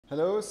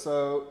Hello,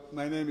 so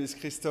my name is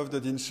Christophe de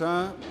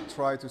Dinechin.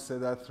 Try to say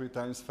that 3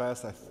 times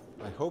fast.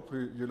 I hope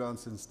you learned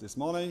since this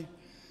morning.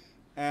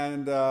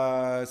 And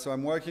so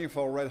I'm working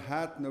for Red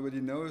Hat. Nobody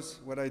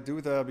knows what I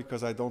do there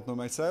because I don't know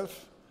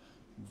myself.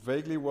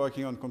 Vaguely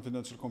working on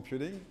confidential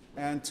computing.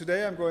 And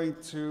today I'm going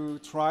to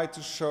try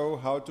to show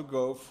how to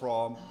go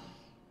from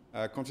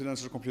a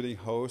confidential computing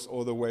host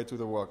all the way to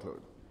the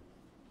workload.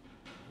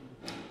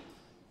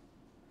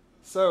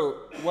 So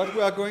what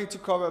we are going to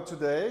cover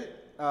today,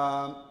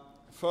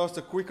 first,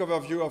 a quick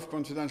overview of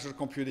confidential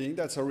computing.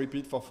 That's a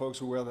repeat for folks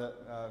who were there,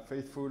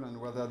 faithful and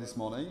were there this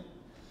morning.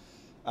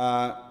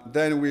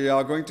 Then we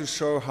are going to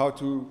show how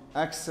to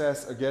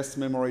access a guest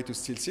memory to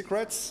steal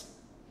secrets.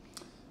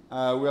 We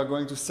are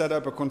going to set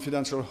up a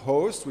confidential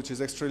host, which is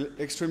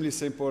extremely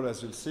simple,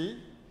 as you'll see.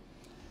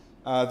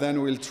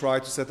 Then we'll try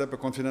to set up a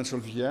confidential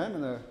VM,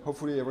 and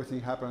hopefully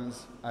everything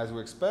happens as we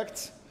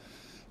expect.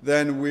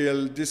 Then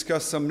we'll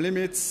discuss some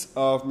limits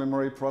of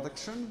memory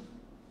protection.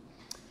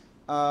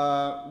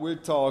 We'll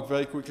talk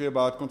very quickly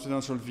about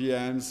confidential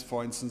VMs,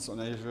 for instance,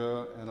 on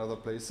Azure and other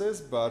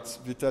places, but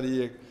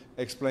Vitaly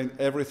explained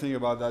everything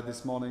about that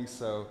this morning,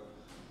 so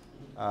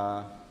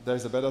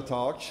there's a better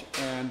talk.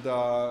 And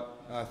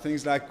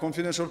things like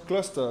confidential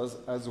clusters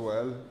as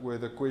well,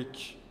 with a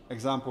quick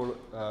example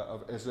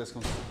of SLS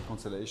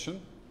constellation.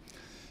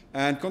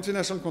 And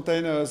confidential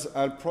containers,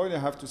 I'll probably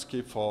have to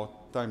skip for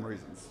time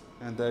reasons.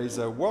 And there is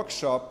a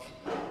workshop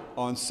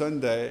on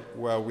Sunday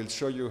where we'll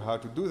show you how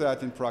to do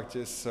that in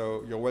practice,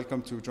 so you're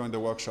welcome to join the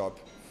workshop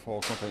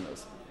for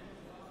containers.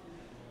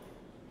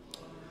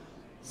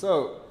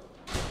 So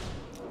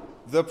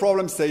the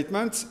problem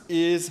statement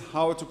is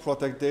how to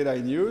protect data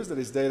in use, that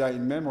is data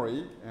in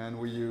memory, and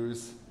we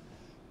use,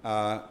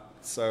 the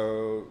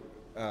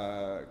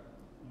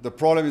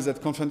problem is that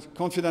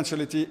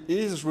confidentiality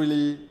is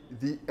really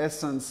the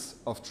essence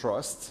of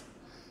trust,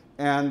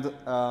 and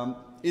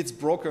it's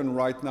broken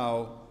right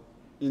now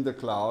in the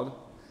cloud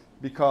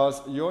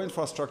because your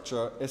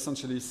infrastructure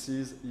essentially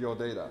sees your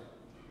data.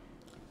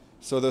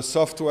 So the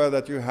software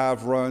that you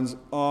have runs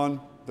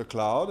on the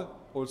cloud,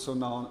 also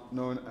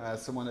known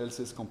as someone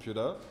else's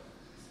computer.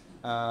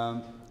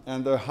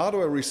 And the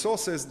hardware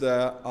resources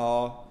there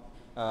are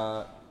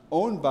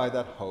owned by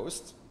that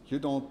host. You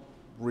don't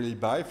really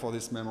buy for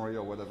this memory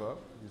or whatever.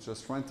 You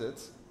just rent it.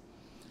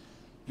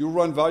 You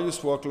run various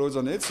workloads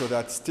on it, so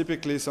that's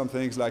typically some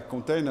things like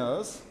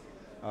containers.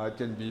 It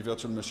can be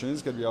virtual machines,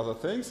 it can be other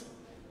things.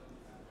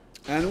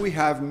 And we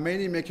have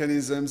many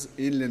mechanisms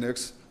in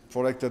Linux,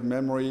 protected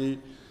memory,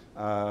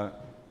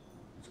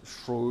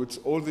 root,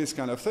 all these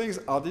kind of things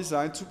are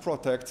designed to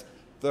protect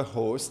the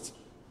host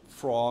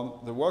from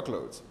the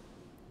workloads.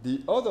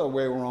 The other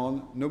way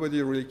around,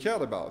 nobody really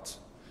cared about.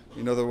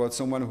 In other words,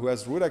 someone who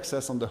has root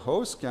access on the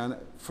host can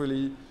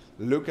fully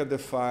look at the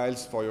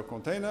files for your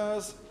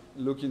containers,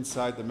 look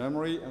inside the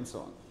memory, and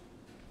so on.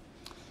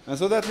 And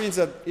so that means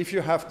that if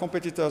you have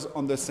competitors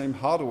on the same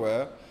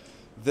hardware,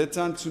 they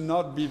tend to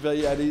not be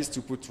very at ease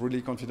to put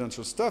really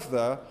confidential stuff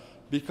there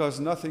because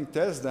nothing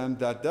tells them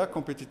that their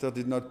competitor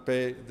did not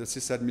pay the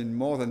sysadmin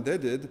more than they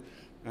did,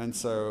 and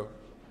so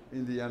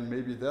in the end,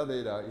 maybe their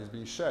data is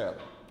being shared.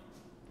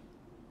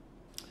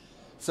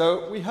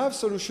 So we have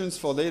solutions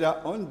for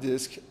data on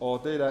disk or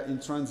data in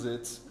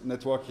transit,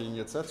 networking,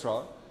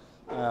 etc.,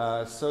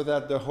 so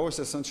that the host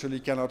essentially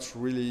cannot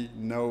really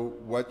know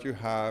what you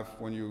have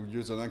when you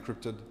use an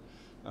encrypted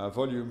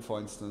volume, for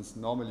instance.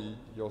 Normally,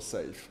 you're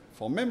safe.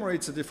 For memory,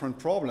 it's a different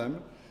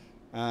problem,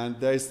 and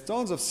there's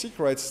tons of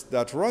secrets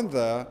that run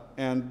there,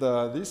 and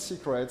these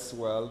secrets,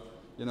 well,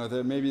 you know,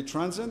 they may be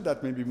transient,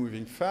 that may be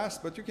moving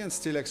fast, but you can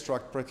still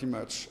extract pretty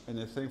much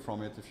anything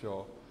from it if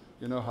you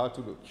know how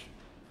to look.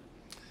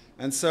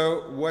 And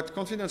so what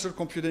confidential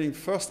computing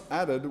first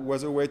added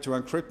was a way to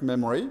encrypt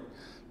memory.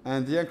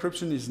 And the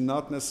encryption is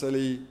not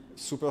necessarily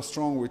super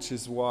strong, which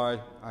is why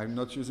I'm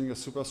not using a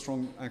super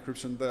strong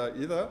encryption there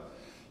either.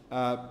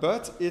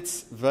 But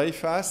it's very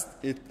fast.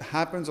 It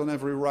happens on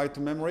every write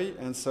to memory,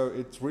 and so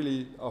it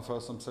really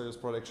offers some serious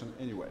protection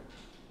anyway.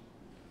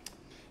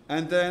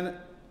 And then,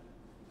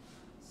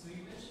 so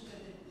you mentioned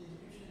that the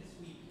encryption is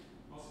weak.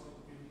 Also,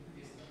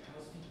 I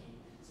was thinking,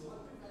 so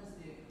what prevents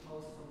the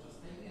host from just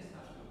taking a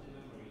snapshot of the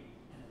memory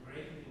and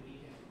breaking the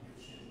weak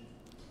encryption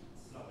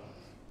slowly?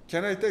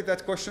 Can I take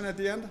that question at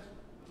the end?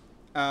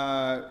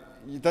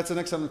 That's an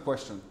excellent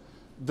question.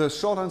 The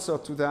short answer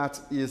to that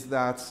is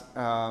that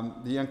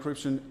the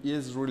encryption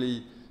is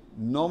really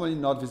normally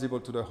not visible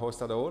to the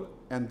host at all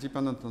and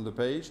dependent on the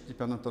page,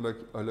 dependent on the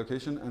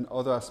location, and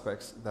other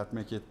aspects that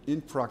make it, in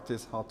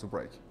practice, hard to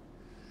break.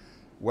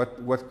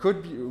 What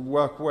could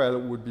work well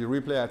would be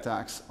replay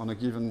attacks on a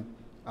given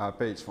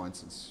page, for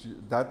instance.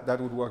 That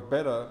would work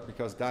better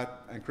because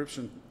that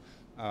encryption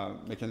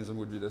mechanism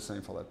would be the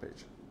same for that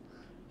page.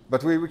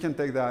 But we can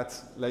take that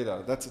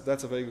later.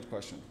 That's a very good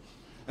question.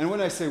 And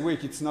when I say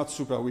weak, it's not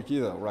super weak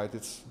either, right?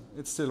 It's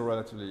still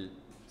relatively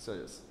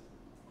serious.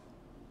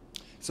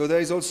 So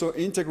there is also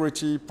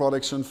integrity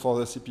protection for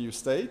the CPU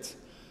state,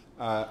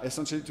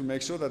 essentially to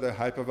make sure that the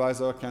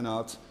hypervisor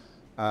cannot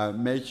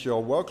make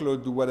your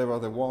workload do whatever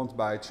they want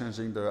by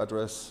changing the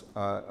address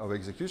of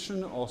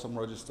execution or some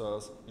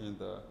registers in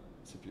the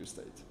CPU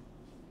state.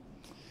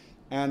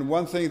 And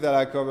one thing that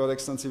I covered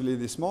extensively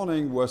this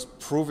morning was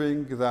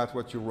proving that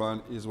what you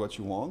run is what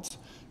you want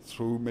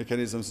through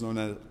mechanisms known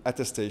as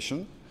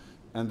attestation,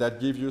 and that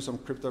give you some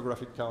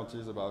cryptographic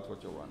guarantees about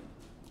what you're running.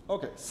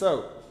 Okay,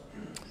 so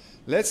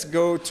let's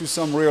go to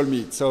some real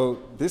meat. So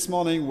this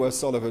morning was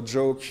sort of a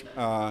joke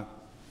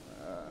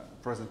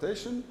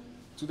presentation.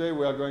 Today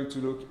we are going to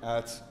look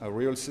at a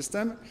real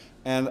system,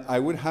 and I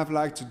would have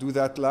liked to do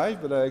that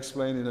live, but I'll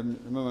explain in a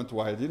moment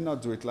why I did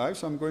not do it live,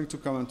 so I'm going to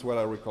comment what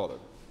I recorded.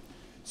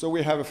 So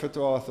we have a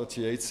Fedora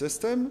 38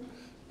 system.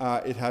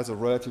 It has a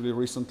relatively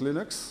recent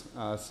Linux,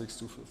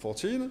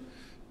 6.14,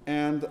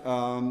 and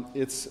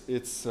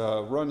it's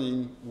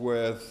running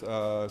with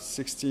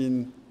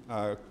 16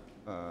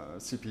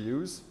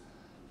 CPUs.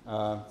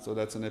 So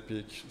that's an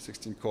EPIC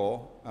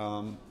 16-core.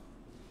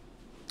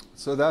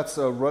 So that's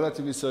a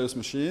relatively serious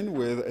machine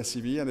with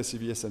SCV and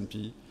SCV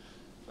SNP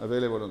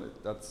available on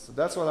it.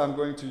 That's what I'm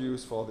going to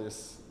use for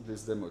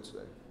this demo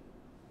today.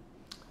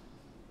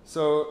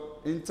 So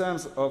in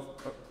terms of,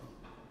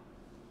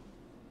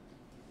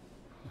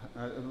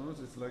 I don't know,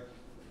 it's like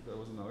there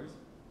was a noise.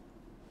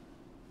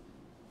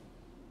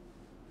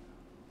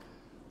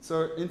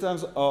 So in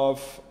terms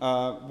of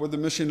what the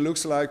machine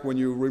looks like when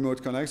you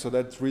remote connect, so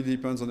that really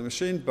depends on the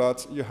machine,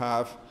 but you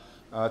have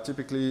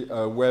typically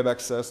a web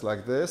access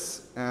like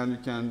this, and you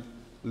can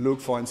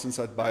look, for instance,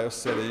 at BIOS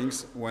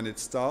settings when it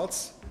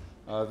starts.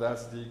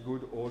 That's the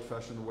good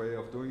old-fashioned way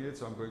of doing it,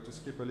 so I'm going to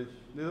skip a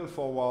little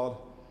forward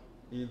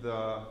in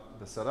the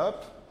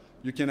setup.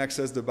 You can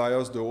access the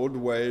BIOS the old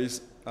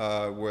ways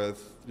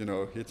with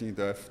hitting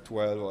the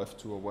F12 or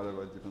F2 or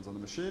whatever, it depends on the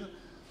machine.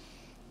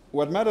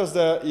 What matters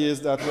there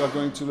is that we are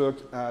going to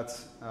look at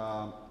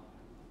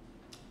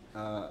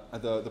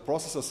the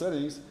processor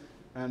settings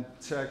and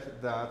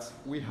check that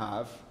we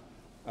have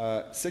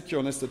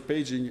secure nested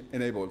paging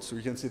enabled. So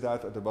you can see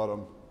that at the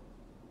bottom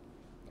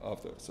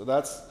of there. So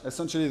that's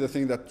essentially the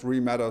thing that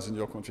really matters in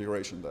your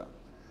configuration there.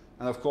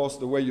 And of course,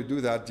 the way you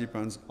do that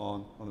depends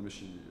on the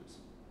machine you use.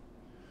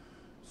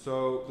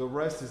 So the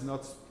rest is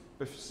not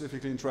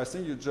specifically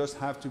interesting. You just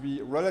have to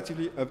be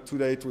relatively up to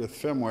date with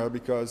firmware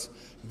because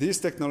these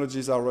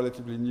technologies are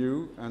relatively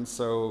new, and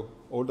so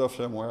older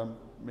firmware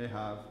may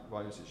have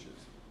various issues.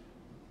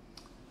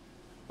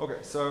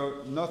 Okay,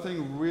 so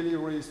nothing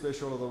really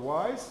special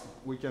otherwise.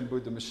 We can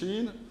boot the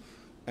machine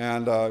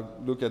and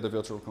look at the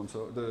virtual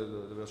console,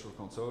 the virtual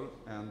console,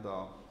 and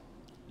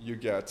you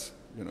get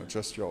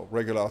just your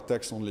regular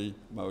text-only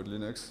mode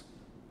Linux.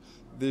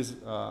 These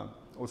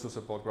also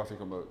support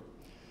graphical mode.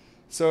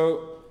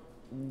 So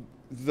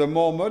the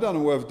more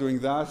modern way of doing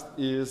that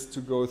is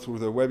to go through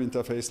the web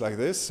interface like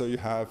this. So you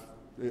have,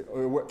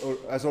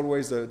 as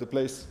always, the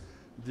place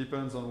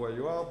depends on where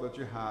you are, but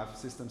you have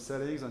system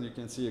settings, and you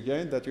can see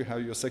again that you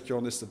have your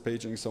secure nested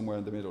paging somewhere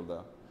in the middle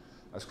there.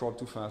 I scrolled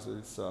too fast,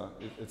 it's a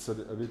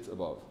bit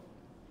above.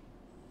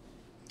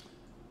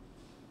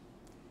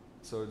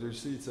 So do you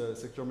see it's a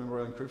secure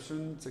memory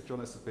encryption, secure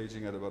nested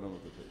paging at the bottom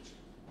of the page.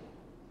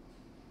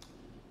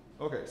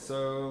 Okay,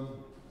 so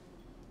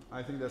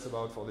I think that's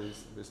about for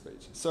this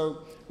page. So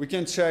we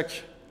can check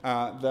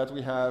that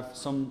we have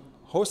some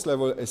host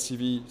level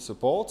SCV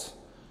support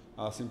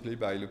simply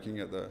by looking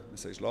at the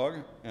message log,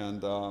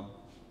 and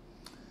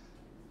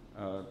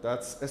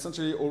that's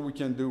essentially all we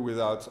can do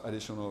without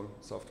additional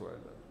software.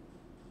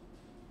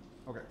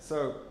 Okay,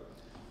 so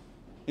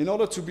in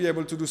order to be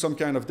able to do some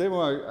kind of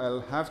demo,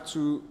 I'll have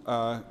to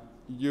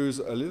use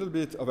a little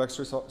bit of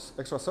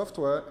extra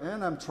software,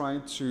 and I'm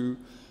trying to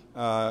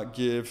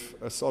give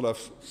a sort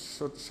of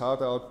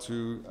shout out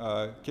to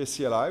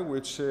KCLI,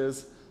 which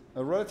is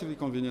a relatively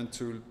convenient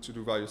tool to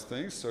do various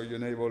things. So you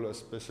enable a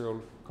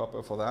special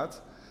copper for that,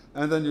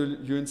 and then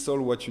you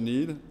install what you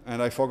need.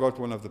 And I forgot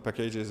one of the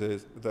packages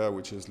is there,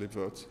 which is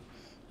libvirt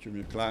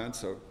QEMU client.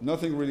 So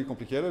nothing really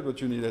complicated,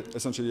 but you need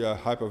essentially a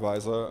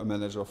hypervisor, a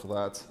manager for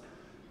that.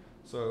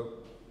 So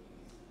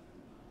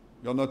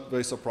you're not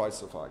very surprised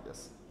so far, I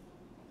guess.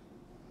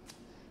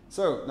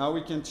 So now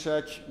we can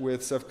check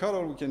with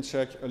self-kernel, we can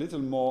check a little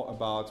more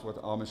about what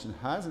our machine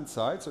has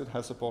inside. So it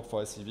has support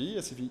for SCV,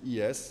 SCV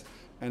ES,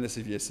 and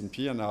SCV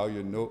SNP, and now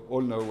you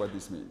all know what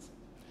this means.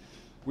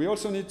 We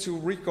also need to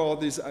record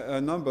these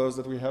numbers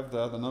that we have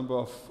there, the number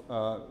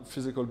of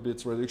physical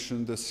bits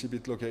reduction, the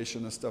C-bit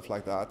location, and stuff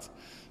like that.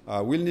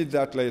 We'll need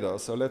that later,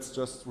 so let's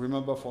just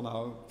remember for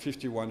now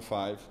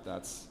 51.5,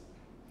 that's.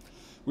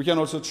 We can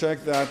also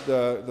check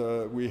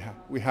that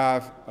we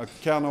have a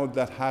kernel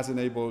that has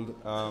enabled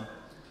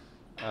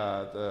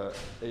the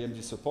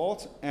AMD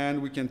support,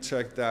 and we can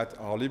check that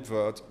our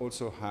libvirt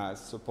also has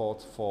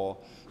support for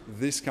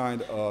this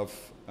kind of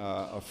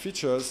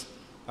features.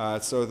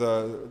 So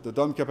the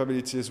DOM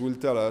capabilities will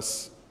tell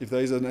us if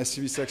there is an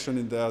SCV section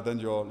in there, then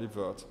your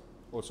libvirt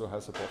also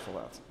has support for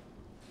that.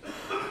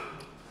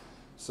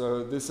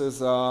 So this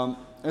is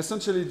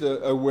essentially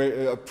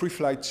a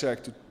pre-flight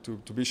check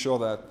to be sure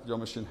that your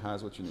machine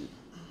has what you need.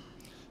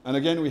 And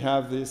again, we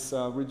have this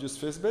reduced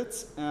fist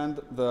bits and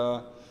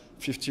the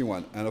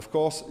 51. And of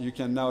course, you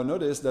can now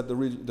notice that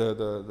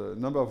the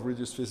number of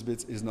reduced fist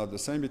bits is not the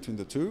same between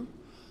the two.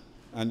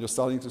 And you're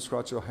starting to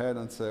scratch your head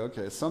and say,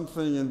 okay,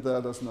 something in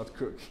there does not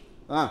cook.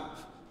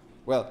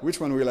 Well, which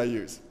one will I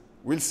use?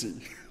 We'll see.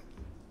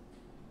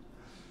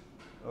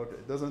 Okay,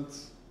 doesn't.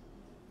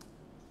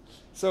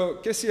 So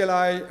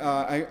KCLI,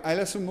 I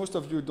assume most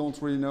of you don't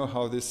really know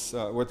how this,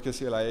 what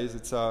KCLI is.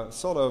 It's a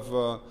sort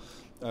of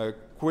a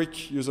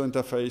quick user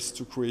interface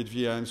to create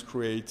VMs,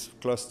 create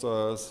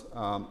clusters,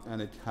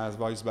 and it has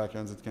various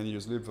backends. It can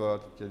use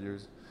libvirt, it can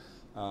use.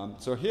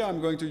 So here I'm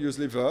going to use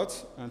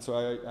libvirt, and so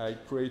I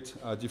create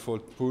a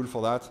default pool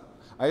for that.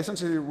 I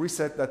essentially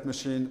reset that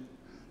machine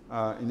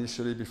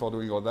initially before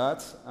doing all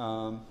that,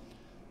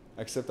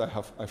 except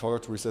I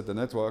forgot to reset the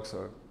network,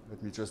 so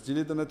let me just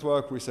delete the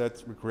network,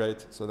 reset,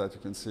 recreate, so that you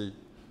can see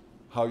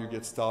how you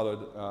get started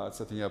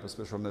setting up a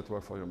special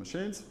network for your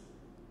machines.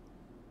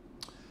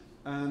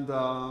 And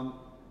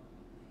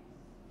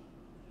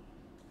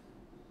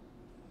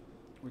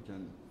we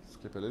can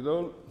skip a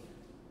little.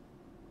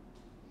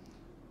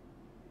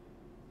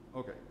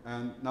 Okay,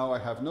 and now I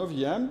have no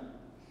VM,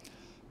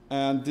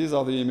 and these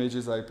are the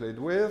images I played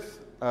with.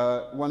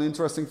 One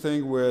interesting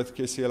thing with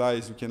KCLI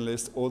is you can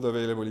list all the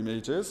available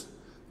images,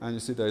 and you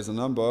see there is a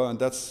number, and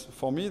that's,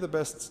 for me, the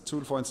best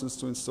tool, for instance,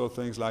 to install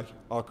things like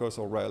Arcos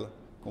or RHEL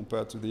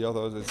compared to the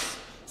others. It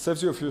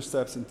saves you a few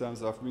steps in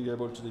terms of being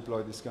able to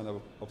deploy this kind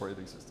of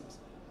operating systems.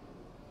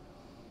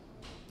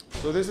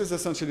 So this is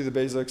essentially the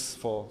basics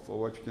for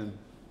what you can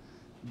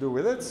do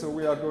with it. So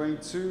we are going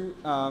to,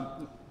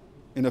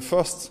 in a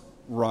first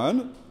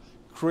run,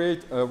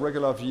 create a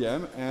regular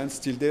VM and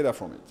steal data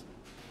from it.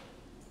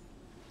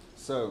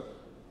 So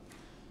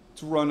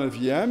to run a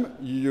VM,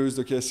 you use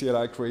the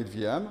KCLI create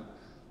VM.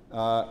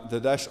 The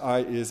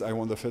 -I is I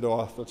want the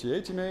Fedora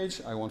 38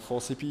 image, I want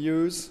 4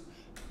 CPUs,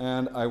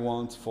 and I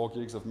want 4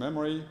 gigs of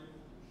memory.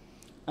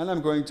 And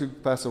I'm going to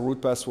pass a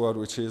root password,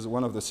 which is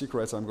one of the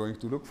secrets I'm going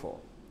to look for.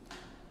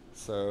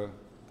 So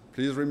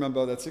please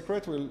remember that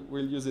secret,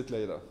 we'll use it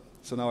later.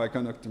 So now I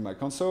connect to my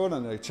console,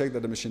 and I check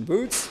that the machine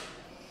boots.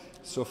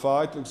 So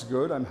far, it looks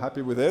good. I'm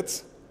happy with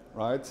it,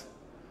 right?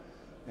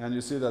 And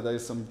you see that there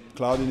is some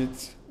cloud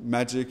init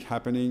magic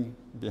happening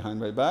behind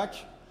my back.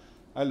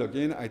 I log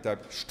in, I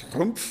type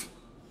Schtroumpf,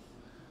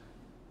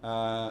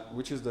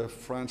 which is the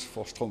French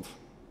for Schtroumpf.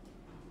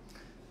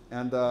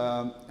 And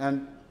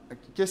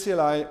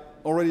KCLI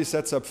already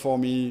sets up for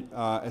me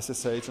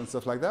SSH and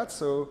stuff like that.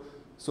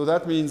 So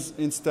that means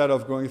instead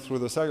of going through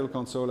the serial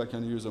console, I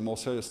can use a more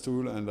serious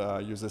tool and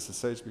use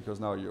SSH, because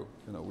now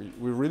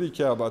we really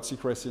care about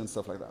secrecy and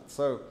stuff like that.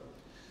 So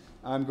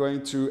I'm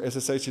going to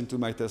SSH into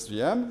my test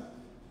VM.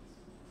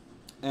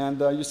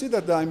 And you see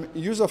that I'm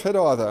user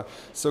Fedora there.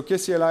 So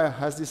KCLI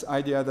has this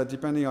idea that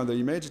depending on the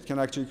image, it can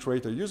actually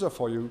create a user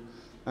for you,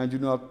 and do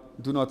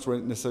not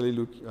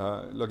necessarily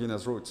log in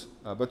as root.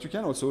 But you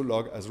can also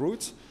log as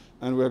root,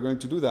 and we're going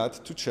to do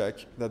that to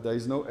check that there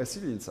is no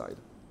SCV inside.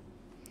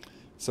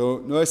 So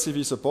no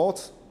SCV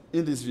support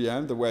in this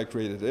VM, the way I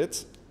created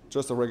it,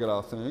 just a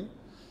regular thing.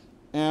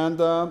 And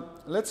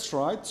let's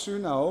try to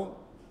now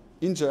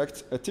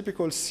inject a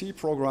typical C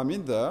program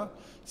in there.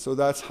 So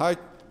that's high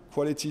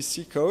quality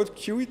C code.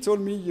 QE told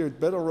me you'd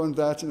better run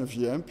that in a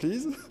VM,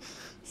 please.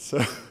 So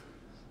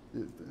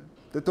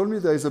they told me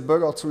there is a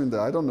bug or two in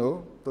there. I don't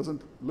know.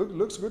 Doesn't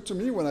looks good to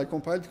me when I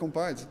compiled, it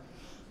compiles.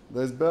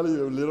 There's barely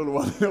a little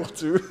one or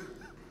two.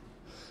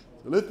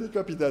 So let me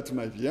copy that to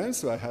my VM.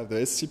 So I have the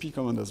SCP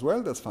command as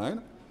well. That's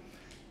fine.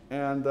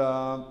 And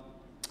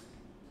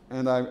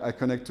I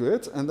connect to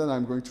it, and then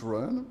I'm going to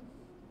run.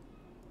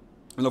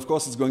 And of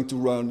course, it's going to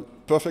run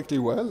perfectly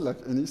well, like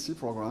any C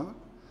program.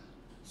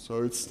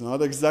 So it's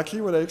not exactly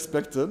what I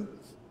expected.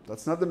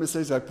 That's not the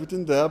message I put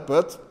in there,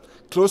 but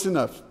close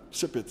enough.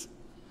 Ship it.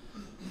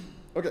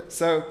 Okay,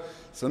 so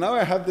now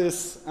I have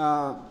this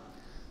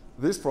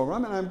this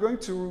program, and I'm going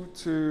to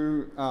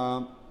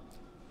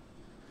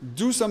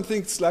do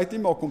something slightly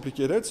more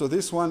complicated. So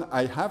this one,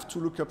 I have to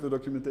look up the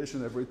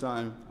documentation every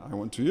time I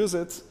want to use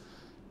it,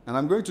 and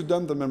I'm going to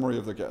dump the memory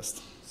of the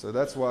guest. So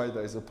that's why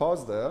there is a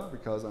pause there,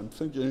 because I'm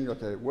thinking,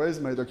 okay, where is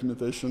my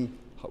documentation?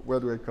 Where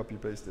do I copy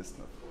paste this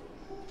stuff?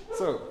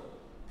 So,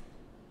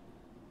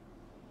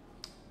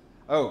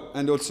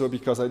 and also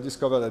because I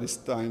discovered at this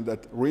time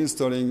that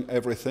reinstalling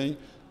everything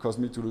caused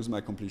me to lose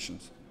my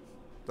completions.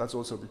 That's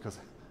also because.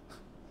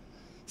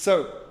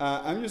 So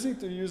I'm going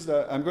to use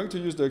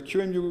the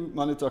QEMU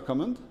monitor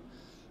command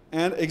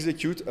and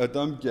execute a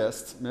dump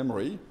guest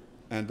memory.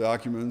 And the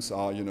arguments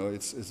are,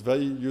 it's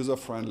very user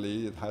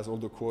friendly. It has all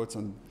the quotes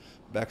and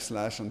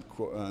backslash and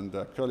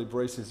curly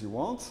braces you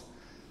want.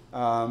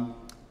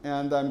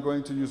 And I'm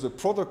going to use a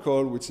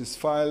protocol, which is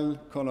file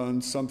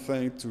colon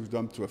something to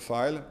dump to a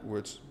file,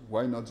 which,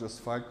 why not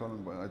just file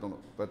colon? Well, I don't know.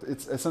 But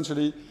it's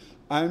essentially,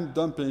 I'm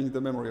dumping the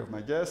memory of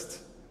my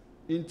guest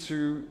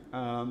into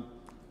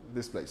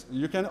this place.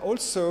 You can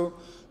also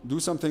do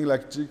something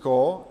like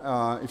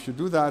gcore. If you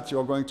do that,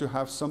 you're going to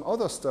have some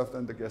other stuff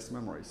than the guest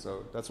memory.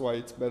 So that's why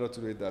it's better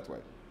to do it that way.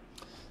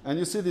 And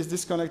you see this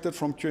disconnected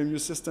from QEMU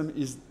system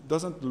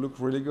doesn't look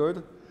really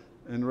good.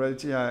 In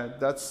reality,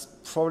 that's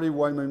probably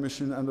why my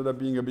machine ended up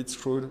being a bit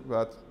screwed,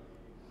 but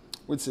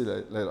we'll see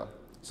later.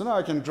 So now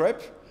I can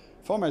grep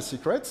for my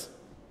secret.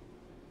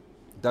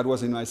 That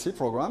was in my C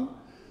program.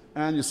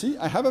 And you see,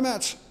 I have a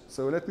match.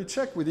 So let me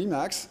check with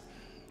Emacs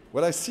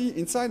what I see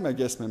inside my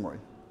guest memory.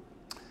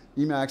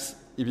 Emacs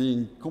is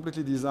being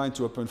completely designed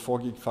to open 4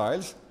 gig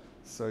files.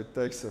 So it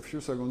takes a few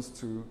seconds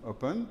to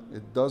open.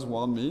 It does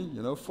warn me,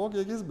 4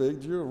 gig is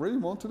big. Do you really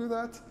want to do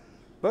that?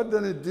 But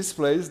then it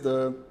displays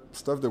the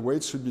stuff the way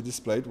it should be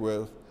displayed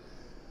with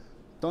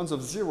tons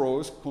of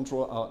zeros,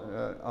 control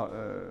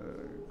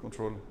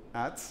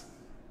at.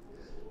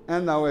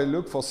 And now I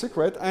look for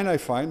secret, and I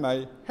find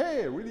my,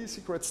 hey, really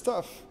secret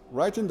stuff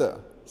right in there.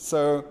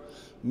 So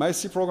my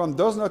C program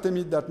does not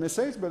emit that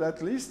message, but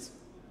at least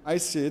I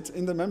see it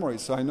in the memory.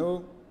 So I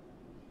know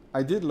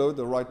I did load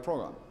the right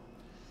program.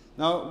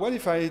 Now, what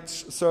if I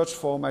search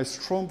for my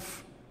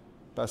Strumpf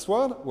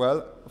password?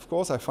 Well, of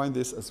course, I find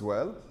this as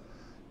well.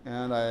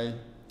 And I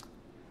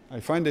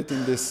find it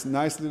in this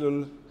nice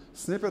little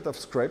snippet of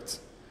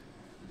script.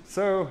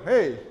 So,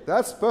 hey,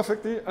 that's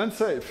perfectly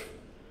unsafe.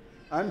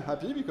 I'm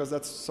happy because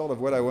that's sort of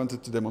what I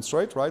wanted to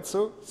demonstrate, right?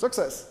 So,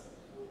 success.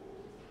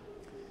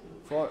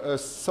 For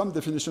some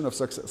definition of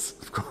success,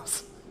 of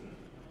course.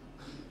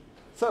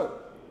 So,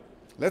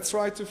 let's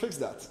try to fix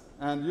that.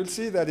 And you'll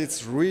see that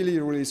it's really,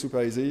 really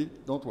super easy.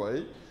 Don't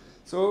worry.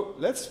 So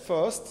let's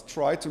first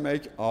try to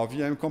make our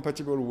VM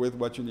compatible with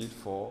what you need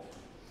for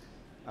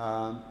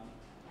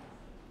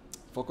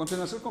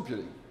container-based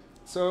computing.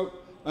 So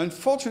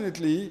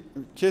unfortunately,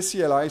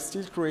 KCLI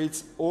still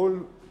creates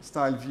old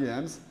style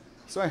VMs.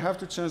 So I have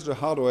to change the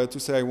hardware to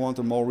say I want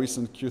a more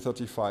recent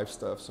Q35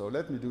 stuff. So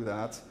let me do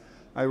that.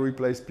 I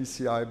replace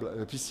PC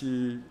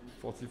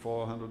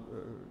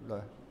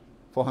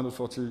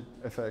 440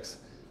 FX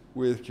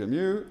with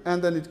QEMU,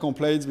 and then it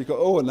complains because,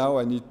 oh, now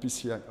I need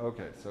PCI.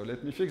 OK, so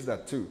let me fix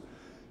that too.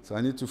 So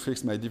I need to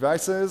fix my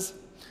devices.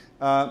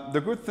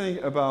 The good thing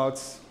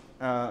about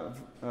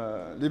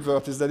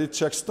libvirt is that it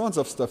checks tons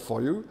of stuff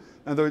for you,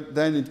 and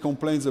then it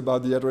complains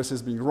about the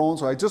addresses being wrong.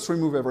 So I just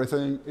remove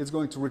everything. It's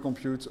going to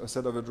recompute a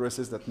set of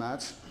addresses that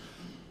match.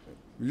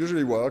 It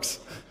usually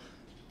works.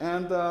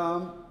 And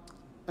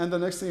the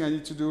next thing I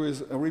need to do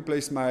is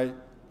replace my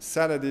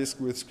SATA disk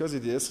with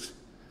SCSI disks.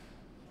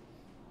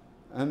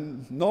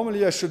 And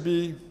normally, I should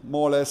be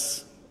more or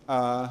less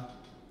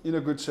in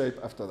a good shape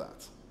after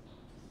that.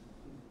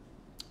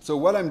 So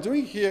what I'm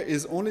doing here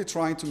is only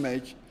trying to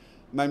make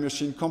my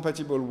machine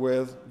compatible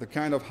with the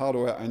kind of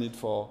hardware I need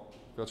for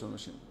virtual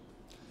machine.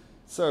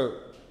 So,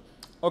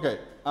 OK.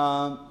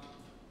 Now,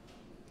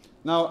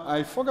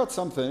 I forgot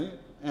something.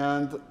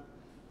 And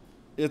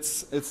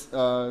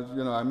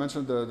I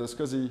mentioned the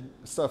SCSI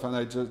stuff, and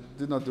I just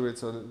did not do it.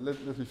 So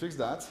let me fix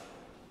that.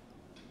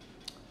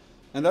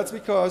 And that's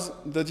because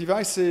the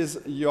devices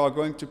you are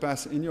going to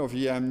pass in your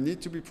VM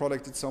need to be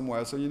protected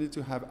somewhere. So you need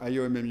to have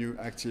IOMMU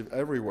active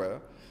everywhere.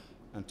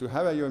 And to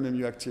have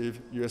IOMMU active,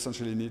 you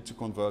essentially need to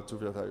convert to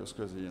VirtIO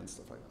SCSI and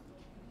stuff like that.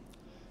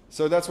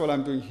 So that's what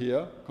I'm doing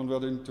here,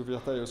 converting to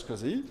VirtIO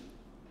SCSI.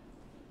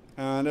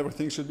 And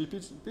everything should be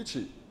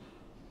peachy.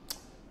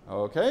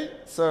 OK,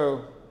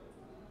 so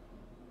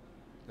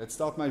let's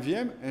start my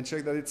VM and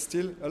check that it's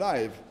still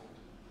alive.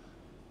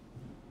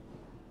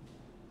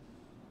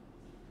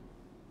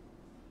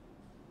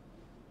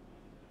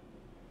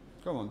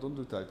 Come on, don't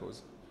do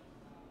typos.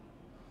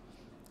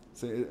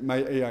 See, my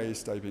AI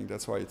is typing.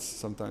 That's why it's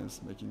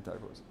sometimes making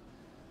typos.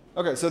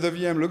 OK, so the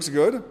VM looks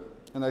good,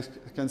 and I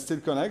can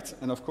still connect.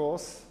 And of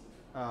course,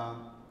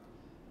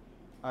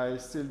 I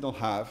still don't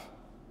have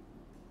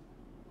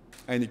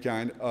any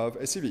kind of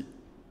SCV.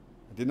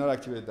 I did not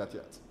activate that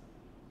yet.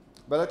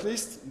 But at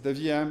least the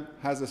VM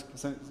has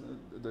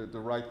the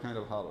right kind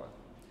of hardware.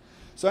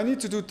 So I need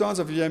to do tons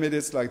of VM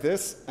edits like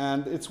this.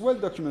 And it's well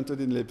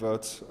documented in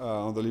libvirt,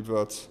 on the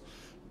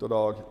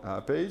libvirt.org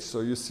page.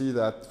 So you see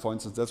that, for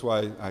instance, that's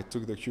why I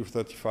took the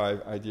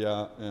Q35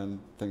 idea and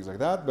things like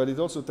that. But it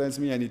also tells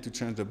me I need to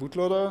change the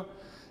bootloader.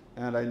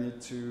 And I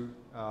need to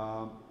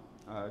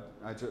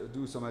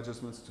do some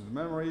adjustments to the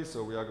memory.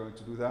 So we are going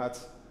to do that.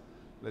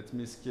 Let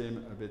me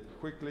skim a bit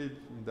quickly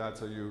in that.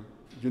 So you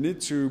need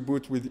to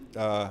boot with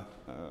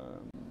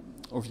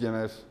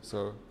OVMF,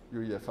 so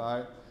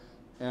UEFI.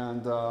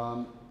 And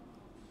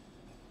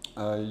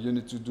you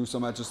need to do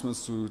some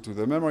adjustments to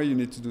the memory. You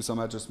need to do some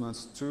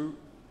adjustments to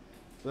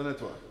the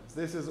network.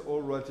 This is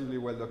all relatively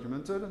well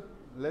documented.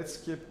 Let's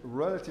skip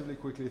relatively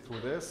quickly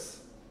through this,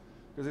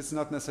 because it's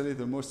not necessarily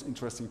the most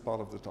interesting part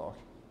of the talk.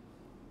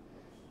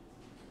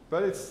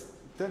 But it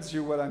tells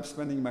you what I'm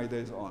spending my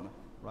days on,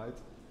 right?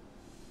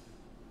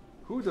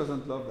 Who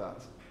doesn't love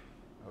that?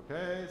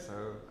 OK,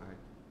 so I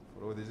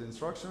follow these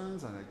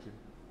instructions, and I keep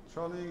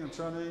churning and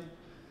churning.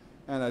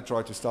 And I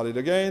try to start it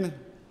again.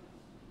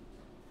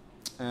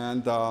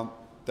 And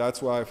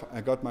that's why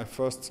I got my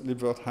first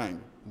libvirt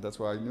hang. That's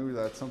why I knew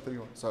that something.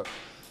 So,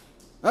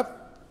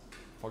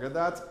 forget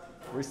that.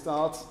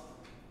 Restart.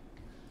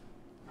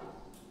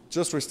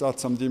 Just restart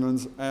some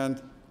daemons,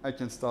 and I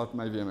can start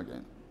my VM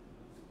again.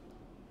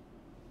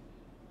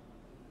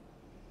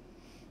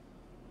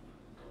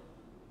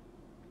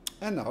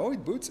 and now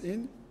it boots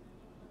in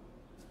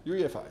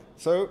UEFI.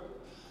 So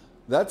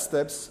that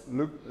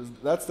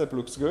step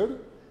looks good.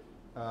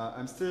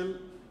 I'm still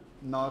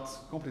not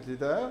completely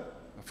there.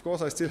 Of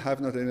course, I still have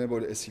not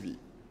enabled SCV.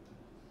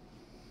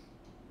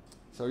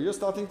 So you're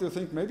starting to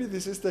think maybe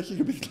this is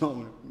taking a bit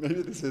long.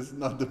 Maybe this is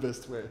not the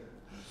best way.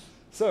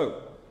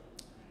 So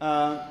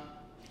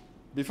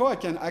before I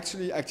can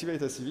actually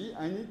activate SCV,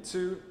 I need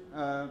to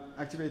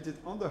activate it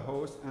on the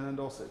host and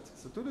endorse it.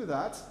 So to do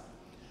that,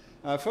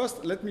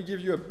 first let me give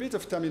you a bit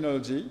of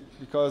terminology,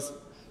 because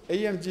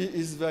AMD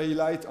is very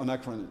light on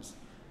acronyms.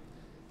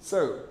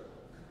 So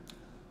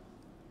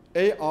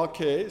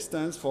ARK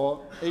stands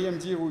for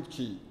AMD root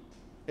key.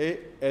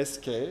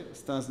 ASK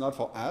stands not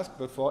for ASK,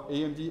 but for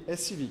AMD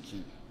SCV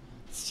key.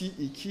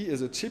 CE key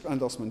is a chip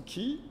endorsement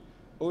key.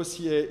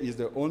 OCA is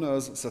the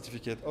owner's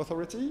certificate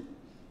authority.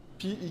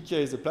 PEK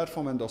is the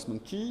platform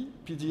endorsement key.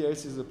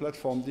 PDH is the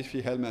platform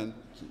Diffie-Hellman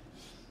key.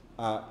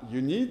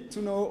 You need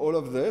to know all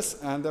of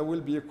this, and there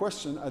will be a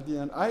question at the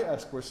end. I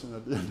ask question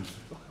at the end.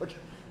 Okay.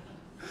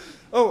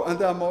 Oh, and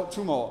there are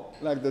two more,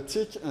 like the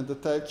tick and the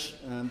tech,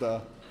 and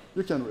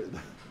you can read.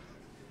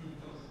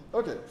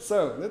 Okay,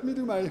 so let me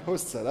do my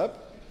host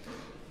setup.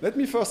 Let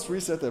me first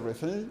reset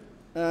everything,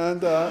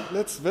 and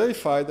let's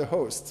verify the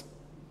host.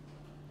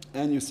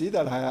 And you see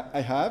that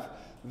I have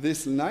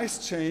this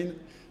nice chain.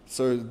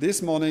 So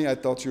this morning I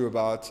taught you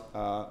about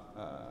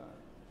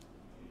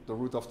the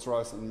root of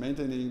trust and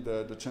maintaining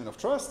the chain of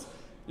trust.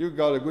 You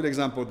got a good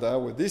example there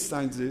where this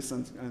signs this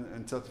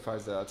and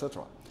certifies that,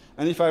 etc.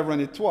 And if I run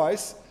it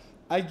twice,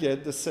 I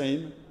get the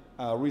same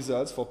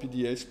results for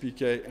PDH,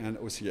 PK, and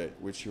OCA,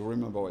 which you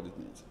remember what it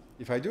means.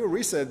 If I do a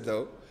reset,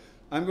 though,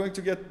 I'm going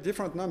to get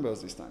different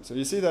numbers this time. So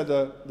you see that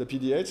the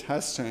PDH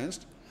has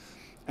changed.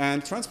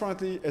 And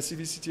transparently,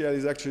 SCVCTL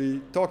is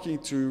actually talking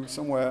to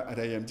somewhere at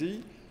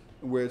AMD,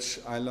 which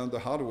I learned the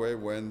hard way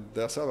when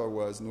their server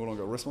was no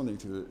longer responding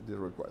to the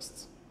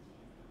requests.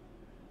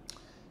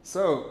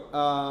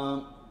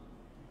 So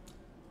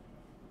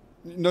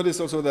notice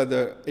also that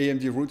the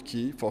AMD root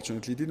key,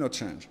 fortunately, did not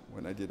change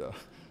when I did a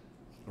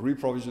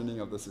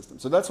reprovisioning of the system.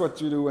 So that's what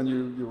you do when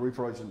you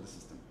reprovision the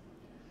system.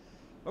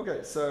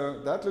 Okay, so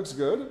that looks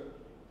good.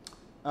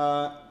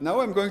 Now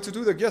I'm going to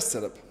do the guest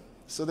setup.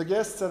 So the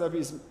guest setup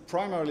is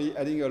primarily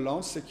adding a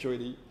launch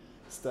security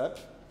step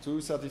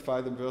to certify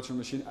the virtual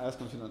machine as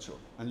confidential.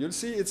 And you'll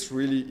see it's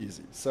really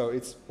easy. So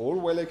it's all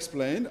well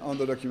explained on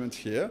the document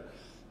here.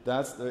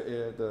 That's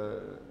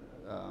the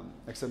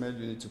XML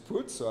you need to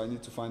put. So I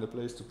need to find a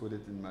place to put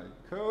it in my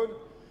code.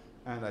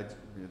 And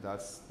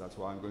that's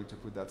why I'm going to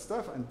put that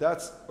stuff. And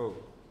that's,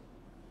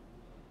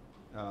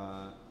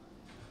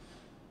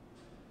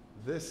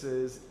 this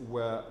is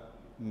where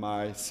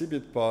my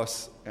CBIT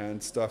pass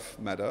and stuff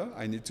matter.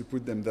 I need to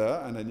put them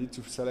there, and I need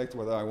to select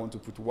whether I want to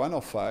put 1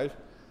 or 5.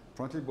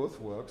 Apparently both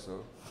work,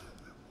 so.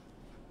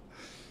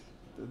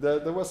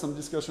 There were some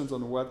discussions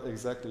on what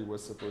exactly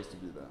was supposed to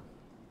be there.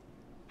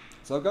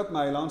 So I've got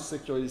my launch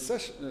security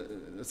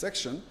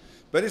section,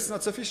 but it's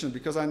not sufficient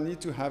because I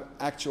need to have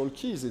actual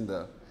keys in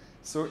there.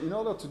 So in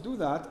order to do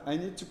that, I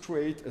need to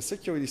create a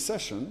security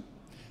session.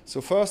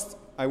 So first,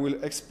 I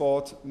will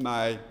export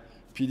my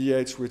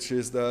PDH, which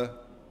is the,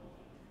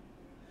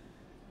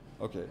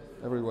 okay,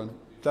 everyone,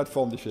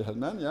 platform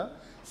Diffie-Hellman, yeah?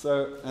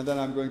 So, and then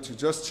I'm going to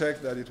just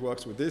check that it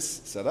works with this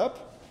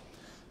setup.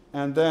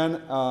 And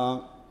then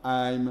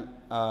I'm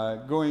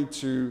going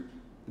to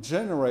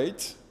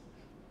generate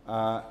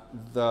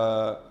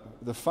the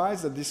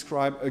files that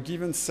describe a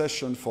given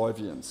session for a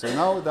VM. So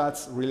now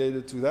that's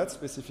related to that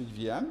specific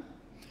VM.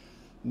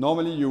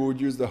 Normally you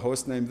would use the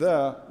host name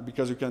there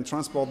because you can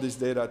transport this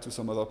data to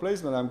some other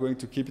place, but I'm going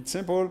to keep it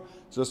simple.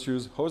 Just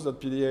use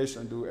host.pdh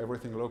and do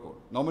everything local.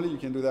 Normally you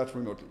can do that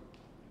remotely.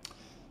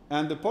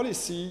 And the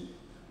policy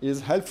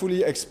is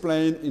helpfully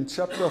explained in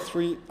chapter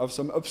 3 of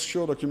some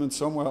obscure document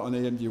somewhere on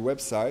AMD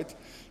website.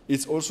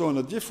 It's also on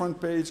a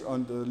different page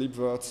on the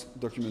libvirt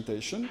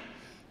documentation.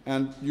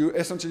 And you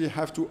essentially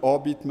have to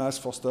orbit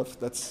mask for stuff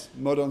that's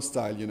modern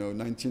style,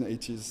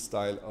 1980s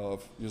style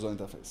of user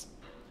interface.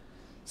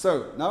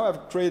 So now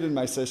I've created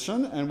my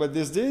session, and what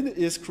this did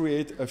is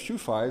create a few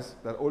files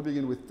that all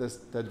begin with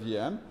that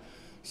VM.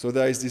 So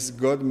there is this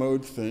God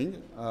mode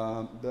thing.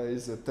 There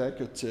is a tech,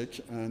 a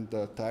tick, and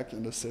a tag,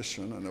 and a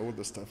session, and all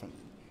the stuff I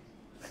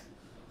need.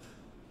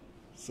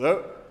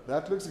 So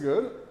that looks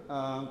good.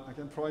 I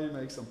can probably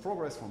make some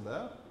progress from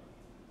there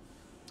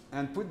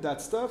and put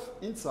that stuff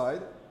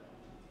inside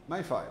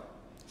my file.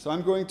 So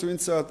I'm going to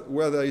insert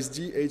where there is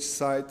DH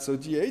site. So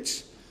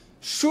DH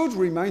should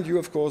remind you,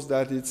 of course,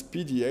 that it's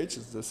PDH.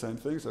 It's the same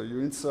thing. So you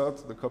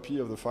insert the copy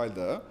of the file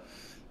there.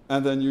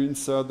 And then you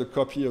insert the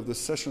copy of the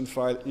session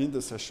file in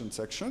the session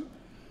section.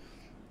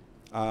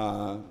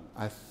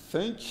 I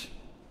think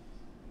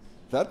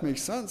that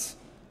makes sense.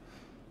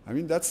 I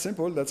mean, that's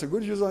simple. That's a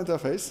good user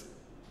interface.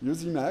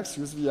 Use Emacs,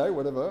 use VI,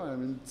 whatever. I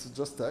mean, it's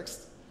just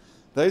text.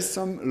 There is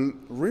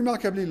some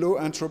remarkably low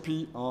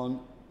entropy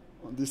on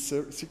this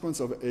sequence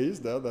of A's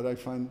there that I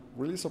find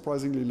really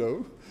surprisingly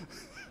low.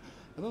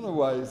 I don't know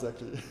why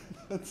exactly.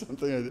 That's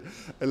something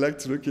I like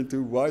to look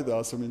into, why there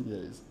are so many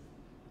A's.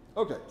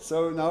 Okay,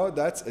 so now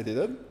that's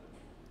edited.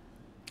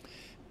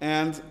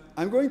 And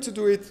I'm going to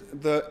do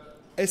it the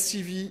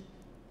SCV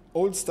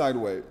old style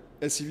way,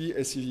 SCV,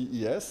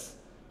 SCV, ES.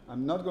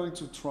 I'm not going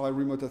to try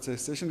remote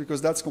attestation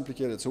because that's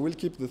complicated. So we'll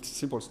keep the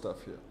simple stuff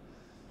here.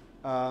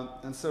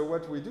 And so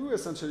what we do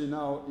essentially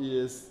now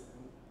is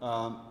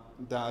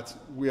that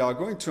we are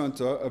going to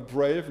enter a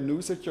brave,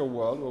 new, secure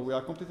world where we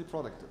are completely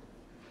protected.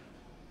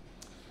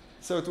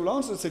 So to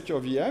launch the secure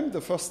VM,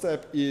 the first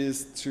step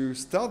is to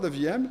start the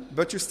VM,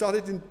 but you start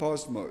it in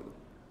pause mode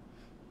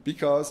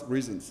because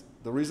reasons.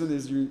 The reason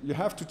is you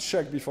have to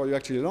check before you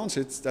actually launch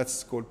it.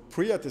 That's called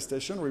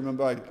pre-attestation.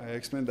 Remember, I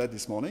explained that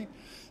this morning.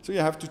 So you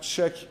have to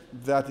check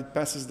that it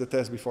passes the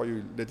test before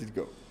you let it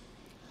go.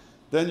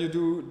 Then you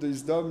do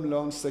this DOM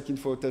launch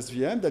secinfo test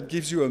VM that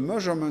gives you a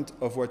measurement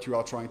of what you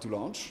are trying to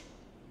launch.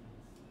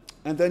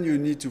 And then you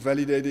need to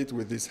validate it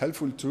with this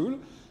helpful tool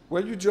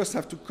where you just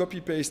have to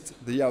copy-paste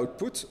the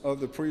output of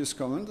the previous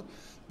command,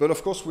 but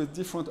of course with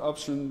different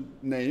option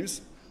names,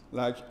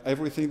 like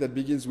everything that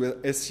begins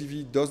with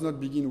SCV does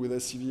not begin with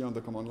SCV on the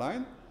command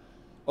line.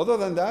 Other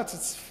than that,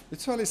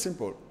 it's fairly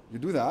simple. You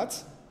do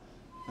that,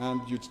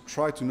 and you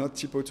try to not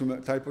typo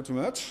too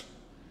much.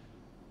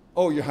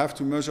 Oh, you have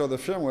to measure the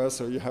firmware,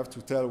 so you have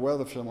to tell where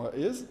the firmware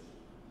is.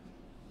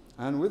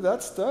 And with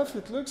that stuff,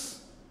 it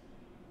looks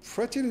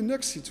pretty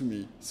Linuxy to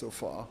me so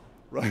far,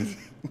 right?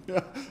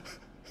 Yeah.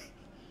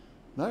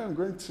 Now I'm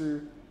going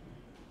to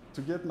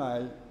get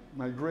my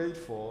grade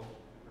for,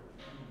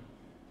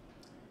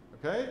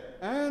 okay?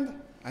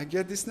 And I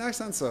get this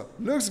nice answer.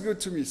 Looks good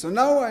to me. So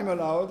now I'm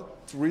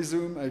allowed to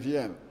resume a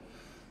VM.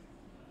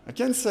 I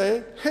can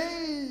say,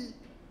 hey,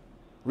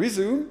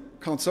 resume,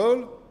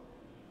 console,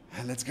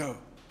 and let's go.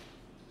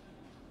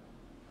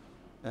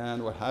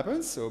 And what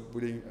happens? So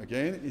booting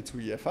again into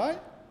EFI.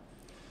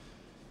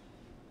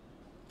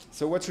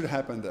 So what should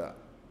happen there?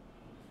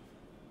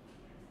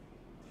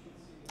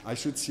 I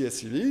should see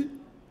SCV,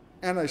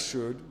 and I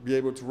should be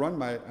able to run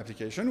my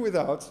application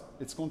without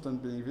its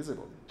content being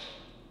visible.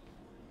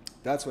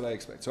 That's what I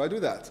expect. So I do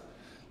that.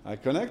 I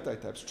connect, I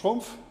type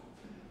Strumpf,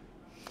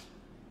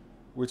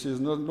 which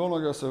is no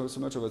longer so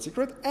much of a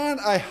secret,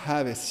 and I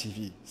have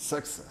SCV.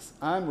 Success.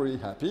 I'm really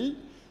happy.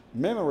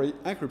 Memory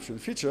encryption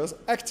features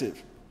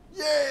active.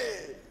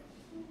 Yay!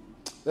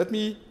 Let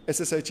me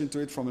SSH into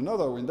it from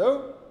another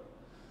window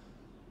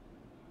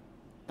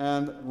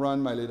and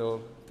run my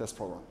little test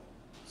program.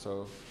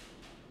 So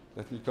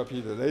let me copy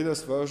the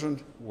latest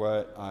version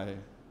where I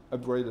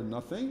upgraded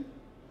nothing.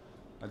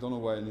 I don't know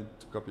why I need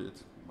to copy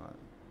it.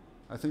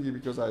 I think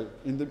because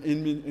in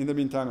the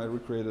meantime, I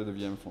recreated a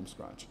VM from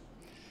scratch.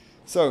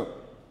 So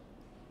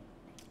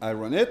I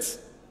run it.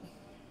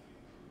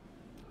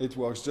 It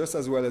works just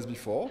as well as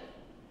before.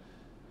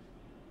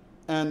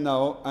 And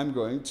now I'm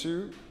going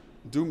to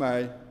do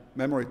my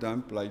memory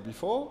dump like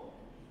before.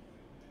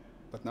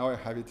 But now I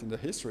have it in the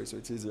history, so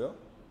it's easier.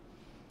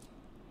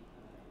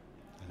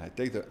 I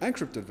take the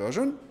encrypted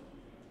version.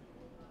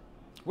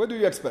 What do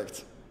you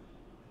expect?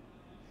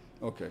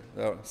 Okay,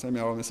 same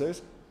error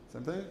message,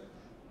 same thing.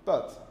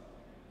 But,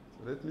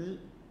 so let me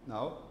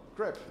now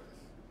grep.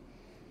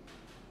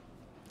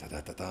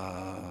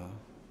 Ta-da-ta-da.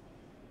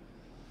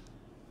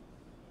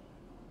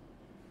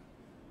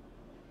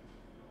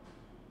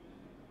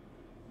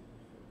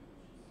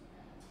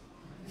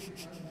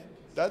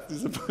 That's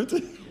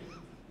disappointing.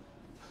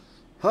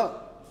 Huh.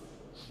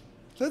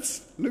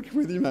 Let's look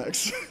with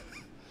Emacs.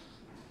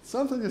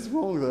 Something is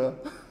wrong there.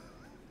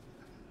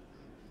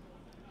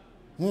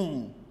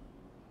 And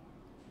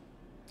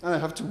I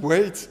have to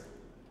wait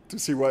to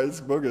see why it's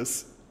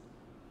bogus.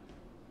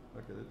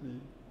 Okay, let me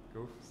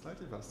go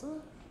slightly faster.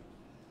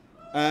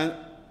 And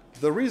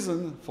the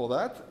reason for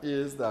that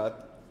is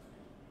that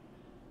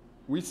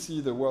we see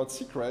the word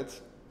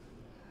secret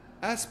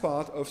as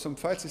part of some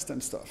file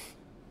system stuff,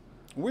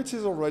 which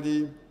is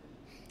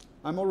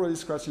I'm already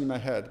scratching my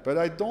head, but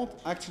I don't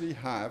actually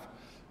have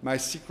my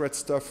secret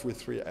stuff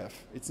with 3F.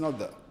 It's not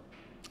there.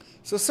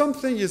 So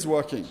something is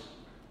working.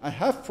 I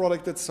have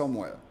protected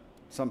somewhere,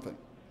 something.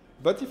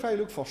 But if I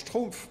look for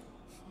Strumpf,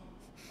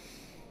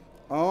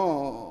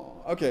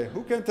 oh, okay,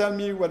 who can tell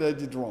me what I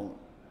did wrong?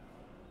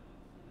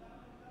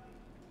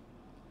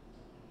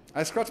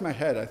 I scratched my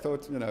head. I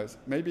thought,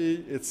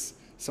 maybe it's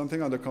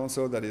something on the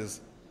console that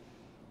is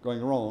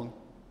going wrong.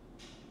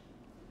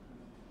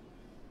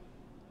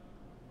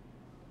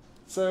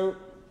 So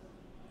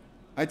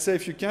I'd say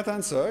if you can't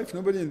answer, if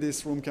nobody in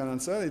this room can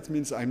answer, it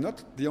means I'm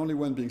not the only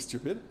one being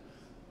stupid.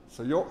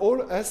 So you're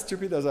all as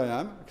stupid as I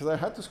am, because I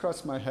had to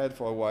scratch my head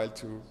for a while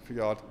to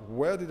figure out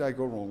where did I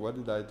go wrong, what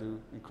did I do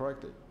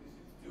incorrectly.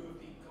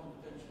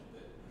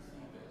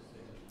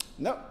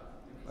 No,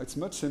 it's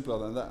much simpler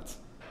than that.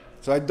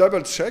 So I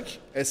double check,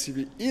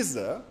 SCV is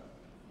there.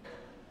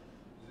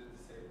 Is it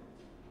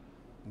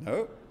the same?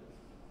 No.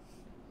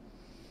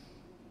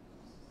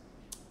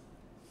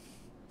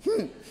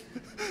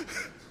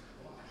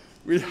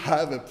 We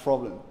have a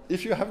problem.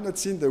 If you have not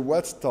seen the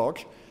What talk,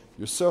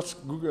 you search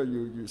Google,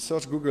 you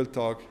search Google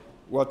talk,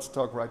 What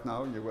talk right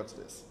now, you watch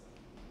this.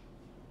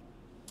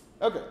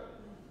 Okay.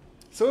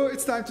 So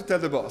it's time to tell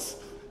the boss.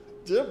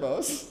 dear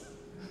boss,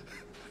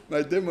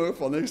 my demo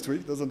for next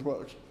week doesn't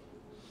work.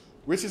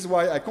 Which is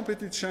why I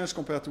completely changed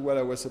compared to what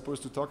I was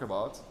supposed to talk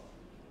about.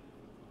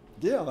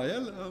 Dear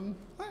Ariel,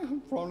 I have a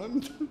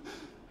problem.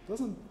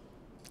 Doesn't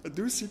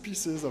do see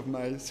pieces of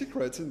my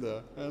secrets in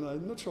there, and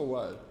I'm not sure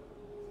why.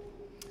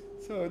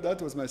 So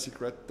that was my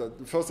secret. The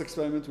first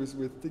experiment was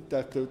with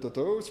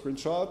tic-tac-toe-toe,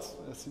 screenshot,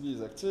 SCB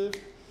is active.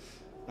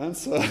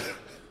 Answer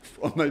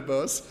from my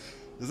boss.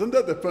 Isn't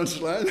that the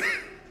punchline?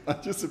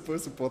 Aren't you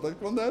supposed to protect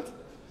from that?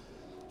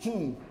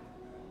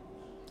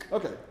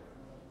 Okay.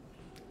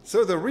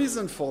 So the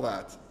reason for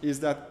that is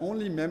that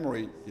only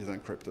memory is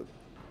encrypted.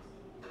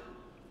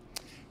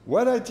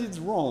 What I did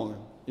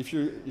wrong,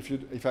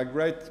 if I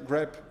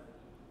grab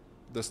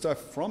the stuff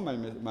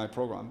from my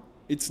program,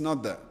 it's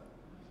not there.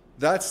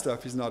 That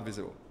stuff is not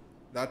visible.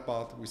 That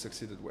part we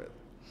succeeded with.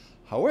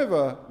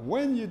 However,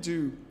 when you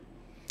do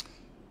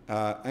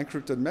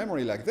encrypted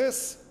memory like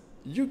this,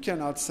 you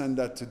cannot send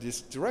that to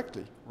disk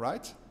directly,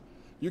 right?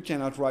 You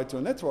cannot write to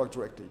a network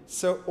directly.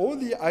 So all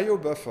the I/O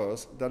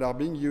buffers that are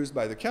being used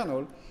by the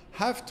kernel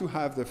have to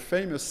have the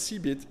famous C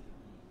bit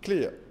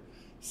clear,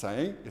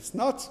 saying it's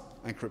not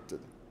encrypted.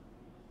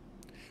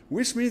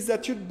 Which means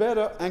that you'd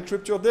better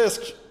encrypt your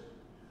disk.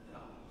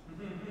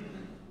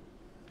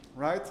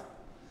 Right?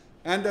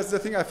 And that's the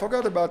thing I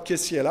forgot about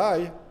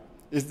KCLI,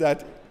 is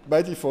that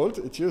by default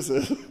it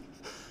uses,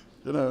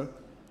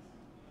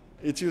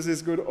 it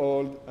uses good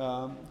old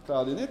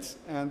cloud init,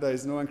 and there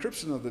is no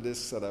encryption of the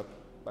disk setup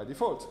by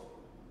default.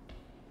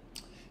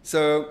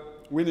 So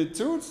we need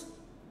tools,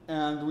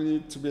 and we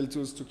need to build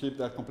tools to keep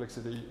that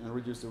complexity and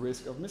reduce the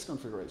risk of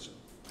misconfiguration.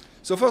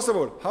 So first of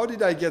all, how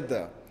did I get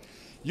there?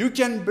 You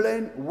can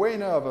blame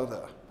Wayne over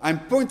there. I'm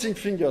pointing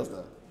fingers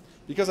there,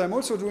 because I'm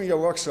also doing a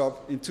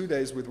workshop in 2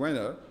 days with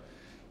Wayne,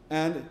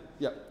 and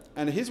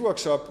his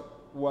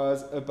workshop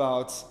was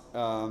about.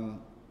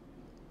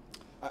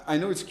 I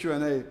know it's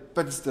Q&A,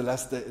 but it's the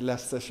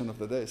last session of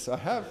the day, so I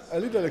have a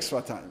little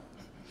extra time.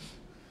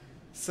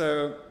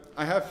 So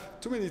I have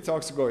too many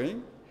talks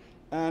going,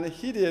 and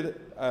he did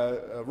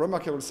a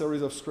remarkable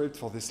series of scripts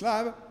for this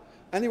lab,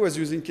 and he was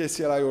using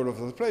KCLI all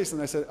over the place,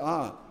 and I said,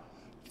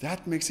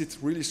 that makes it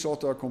really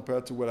shorter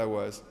compared to what I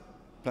was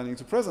planning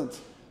to present.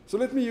 So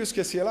let me use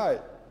KCLI.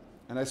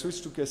 And I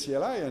switched to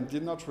KCLI and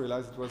did not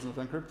realize it was not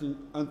encrypting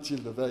until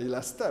the very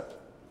last step.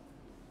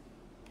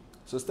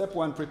 So step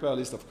 1, prepare a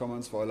list of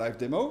commands for a live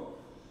demo.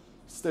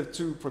 Step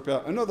 2,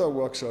 prepare another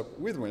workshop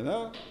with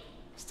Winner.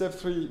 Step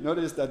 3,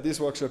 notice that this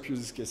workshop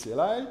uses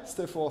KCLI.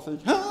 Step 4,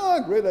 think,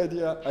 great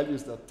idea, I'll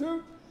use that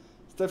too.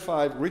 Step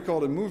 5,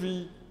 record a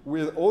movie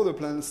with all the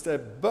planned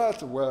steps,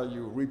 but where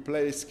you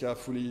replace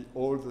carefully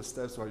all the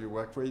steps where you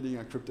were creating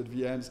encrypted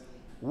VMs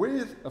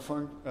with a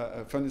fun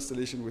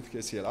installation with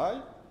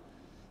KCLI.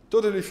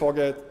 Totally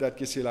forget that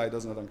KCLI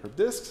does not encrypt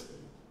disks.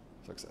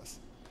 Success.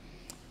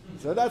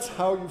 So that's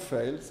how you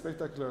fail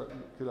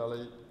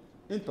spectacularly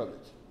in public.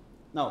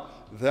 Now,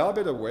 there are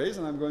better ways,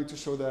 and I'm going to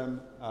show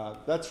them.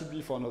 That should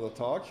be for another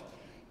talk.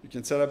 You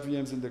can set up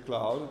VMs in the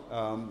cloud.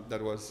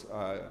 That was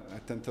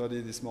at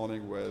 10:30 this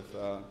morning with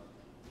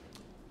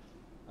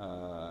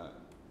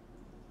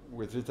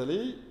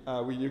Vitaly.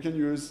 You can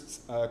use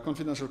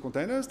confidential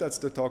containers. That's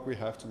the talk we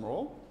have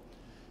tomorrow,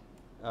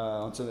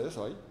 on Sunday,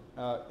 sorry.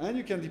 And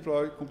you can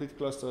deploy complete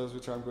clusters,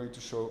 which I'm going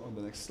to show on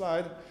the next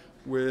slide,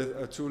 with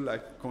a tool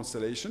like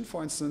Constellation,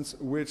 for instance,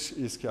 which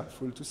is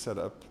careful to set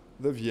up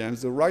the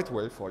VMs the right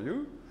way for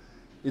you.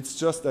 It's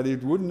just that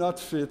it would not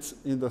fit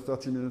in the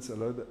 30 minutes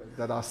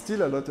that are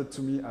still allotted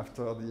to me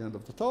after the end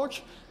of the talk.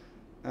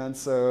 And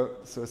so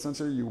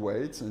essentially you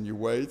wait, and you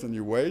wait, and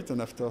you wait,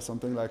 and after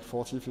something like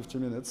 40, 50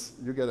 minutes,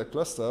 you get a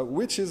cluster,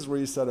 which is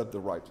really set up the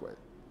right way.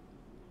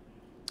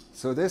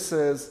 So this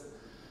is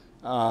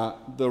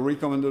the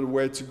recommended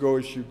way to go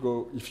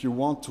if you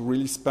want to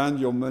really spend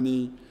your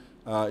money.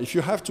 If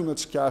you have too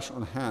much cash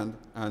on hand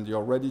and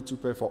you're ready to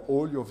pay for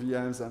all your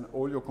VMs and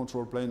all your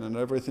control plane and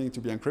everything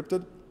to be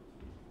encrypted,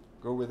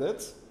 go with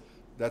it.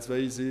 That's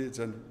very easy. It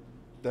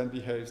then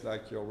behaves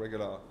like your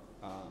regular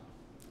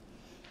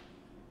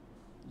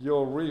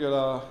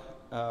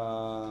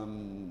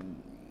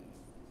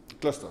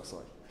cluster.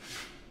 Sorry,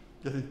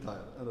 getting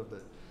tired. End of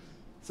day.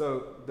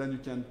 So then you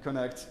can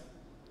connect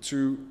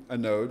to a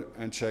node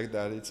and check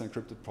that it's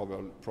encrypted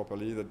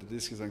properly, that the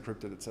disk is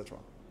encrypted, etc.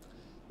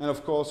 And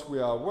of course, we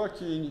are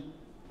working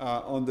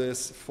on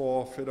this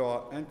for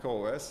Fedora and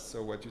CoreOS.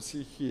 So what you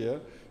see here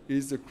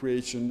is the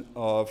creation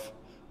of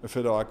a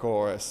Fedora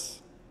CoreOS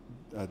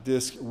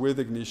disk with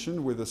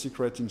ignition, with a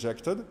secret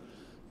injected,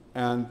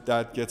 and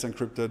that gets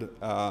encrypted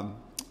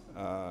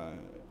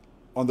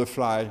on the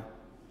fly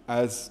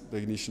as the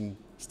ignition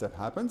step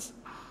happens.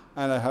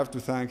 And I have to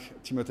thank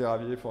Timothée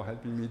Ravier for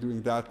helping me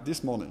doing that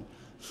this morning.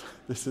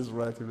 This is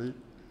relatively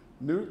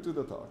new to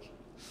the talk.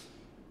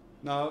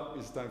 Now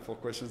it's time for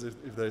questions,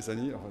 if there is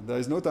any. There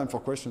is no time for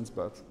questions,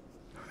 but. What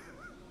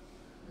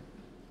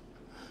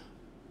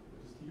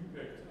is the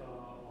impact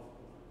of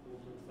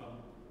workload fun?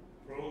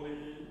 Probably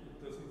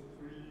it doesn't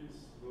really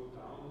slow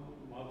down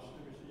much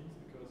the machines,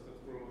 because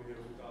that's probably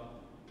done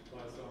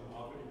by some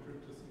hardware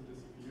encryptors in the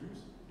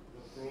CPUs.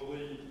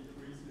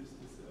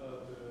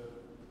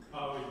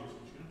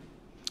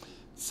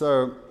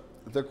 So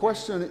the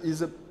question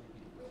is,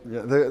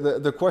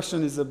 the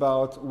question is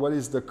about what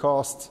is the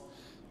cost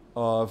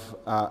of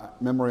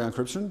memory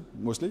encryption,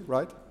 mostly,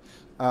 right?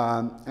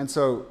 And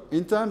so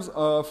in terms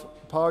of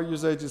power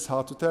usage, it's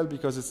hard to tell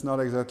because it's not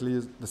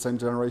exactly the same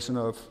generation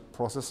of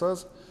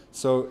processors.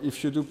 So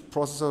if you do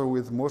processor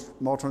with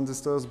more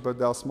transistors, but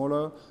they are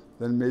smaller,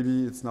 then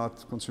maybe it's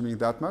not consuming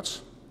that much.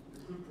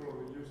 You could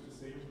probably use the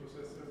same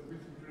processor with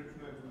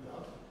encryption and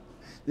without.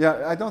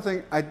 Yeah, I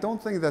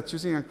don't think that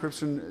using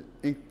encryption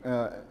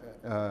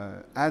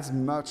adds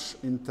much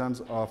in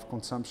terms of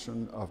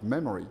consumption of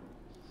memory.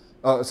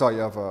 Of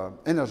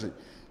energy.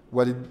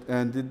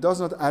 And it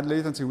does not add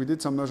latency. We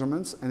did some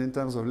measurements, and in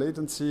terms of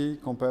latency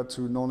compared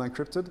to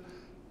non-encrypted,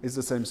 it's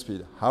the same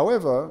speed.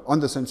 However, on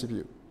the same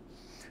CPU.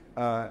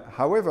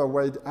 However,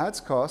 where it adds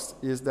cost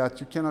is that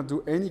you cannot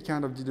do any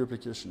kind of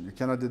deduplication. You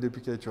cannot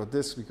deduplicate your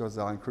disks because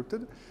they are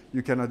encrypted.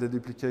 You cannot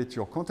deduplicate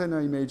your container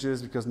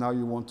images because now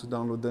you want to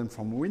download them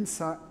from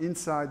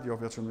inside your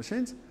virtual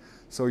machines.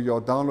 So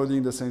you're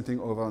downloading the same thing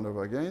over and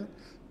over again.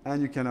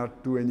 And you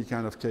cannot do any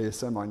kind of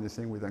KSM or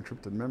anything with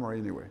encrypted memory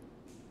anyway.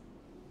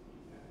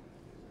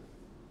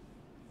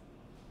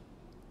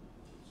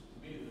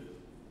 To me,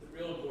 the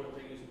real important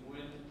thing is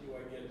when do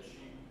I get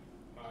cheap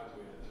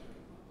hardware that I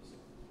can use?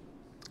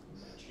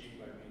 By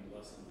cheap, I mean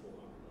less than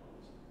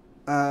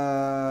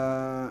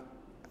 $400.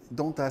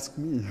 Don't ask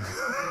me.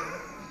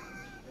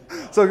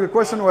 So the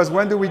question was,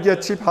 when do we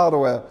get cheap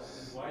hardware?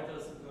 Why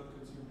does it not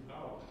consume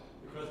power?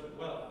 Because,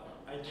 well,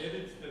 I get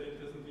it that it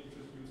doesn't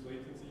introduce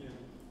latency and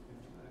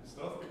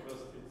stuff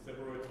because it's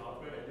separate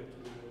hardware added to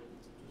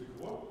the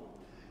core.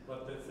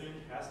 But that thing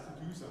has to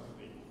do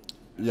something.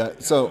 And Yeah.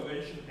 the So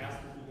calculation has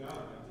to be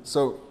done.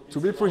 So to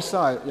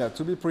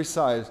be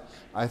precise,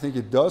 I think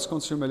it does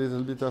consume a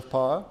little bit of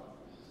power.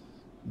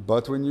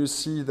 But when you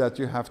see that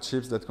you have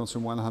chips that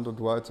consume 100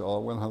 watts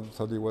or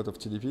 130 watts of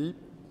TDP,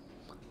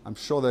 I'm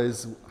sure there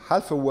is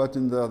half a watt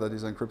in there that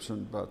is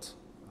encryption, but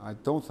I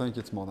don't think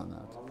it's more than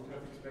that. I would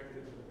have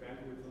expected that the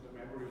bandwidth of the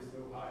memory is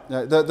so high.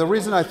 Yeah, the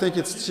reason I think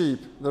it's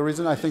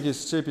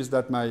cheap, is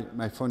that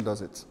my phone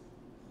does it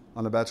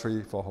on a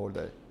battery for a whole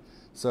day.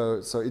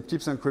 So it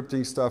keeps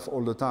encrypting stuff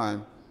all the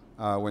time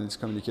when it's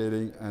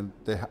communicating, and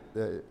they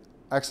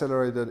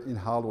accelerated in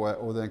hardware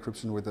all the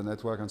encryption with the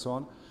network and so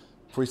on,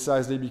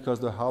 precisely because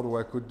the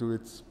hardware could do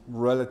it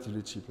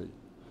relatively cheaply.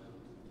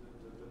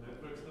 The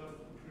network stuff,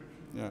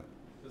 encryption, Yeah.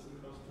 doesn't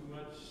cost too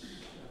much,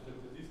 and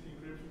the disk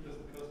encryption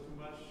doesn't cost too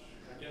much.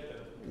 I get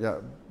that. Yeah,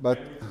 but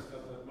Bandwidth is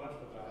not that much,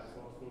 but I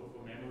thought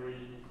for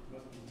memory it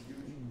must be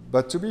huge.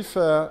 But to be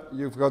fair,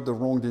 you've got the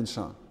wrong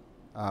Dinechin.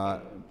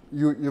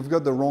 You've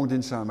got the wrong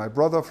Dinechin. My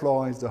brother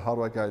Florent is the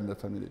hardware guy in the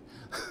family.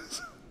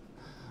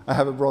 I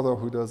have a brother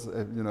who does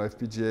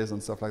FPGAs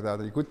and stuff like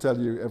that. He could tell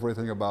you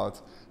everything about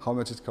how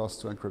much it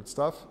costs to encrypt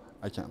stuff.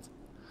 I can't.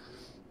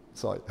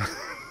 Sorry.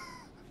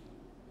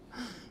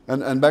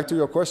 And back to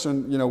your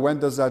question, when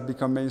does that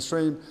become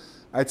mainstream?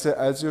 I'd say,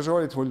 as usual,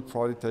 it will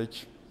probably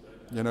take,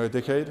 a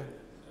decade. I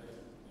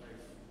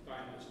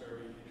find this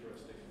very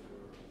interesting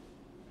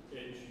for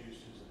edge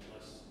uses and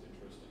less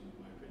interesting, in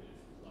my opinion,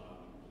 for cloud,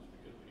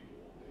 just because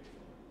people won't pay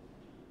for it.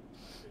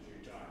 Because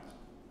you're times.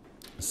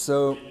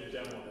 So In your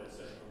demo that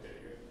said, okay,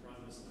 here, run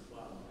this in the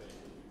cloud and pay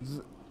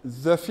for it.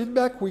 the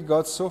feedback we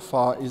got so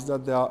far is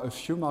that there are a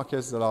few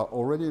markets that are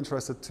already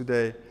interested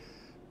today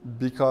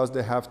because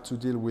they have to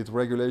deal with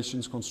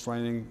regulations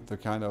constraining the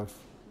kind of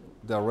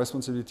their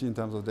responsibility in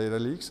terms of data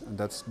leaks, and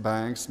that's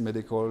banks,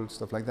 medical,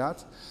 stuff like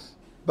that.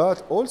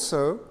 But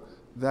also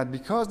that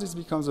because this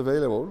becomes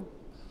available,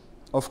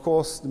 of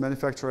course, the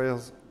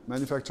manufacturers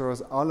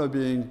are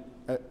lobbying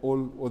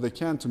all they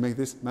can to make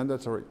this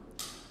mandatory.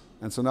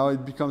 And so now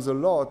it becomes a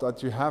law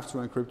that you have to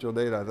encrypt your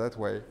data that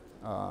way.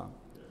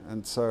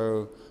 And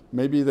so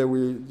maybe they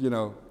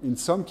will, in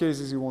some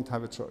cases you won't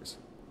have a choice.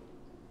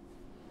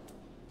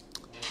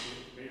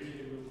 Maybe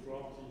they will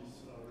drop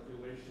these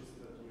regulations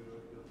that your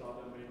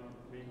data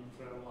may not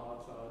travel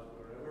outside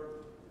wherever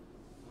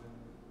when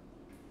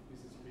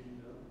this is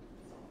being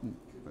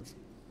done.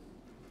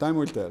 Time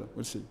will tell.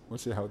 We'll see. We'll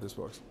see how this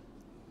works.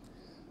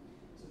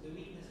 So the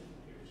weakness of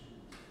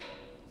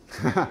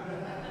encryption.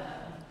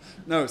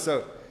 No,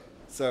 so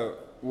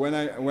when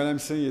I'm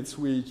saying it's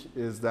weak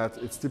is that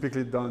it's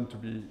typically done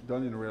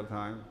in real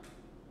time.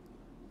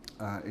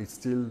 It's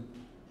still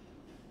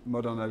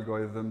modern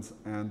algorithms,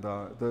 and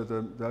the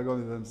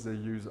algorithms they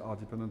use are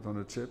dependent on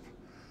a chip.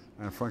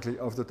 And frankly,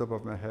 off the top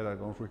of my head, I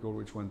don't recall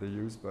which one they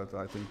use, but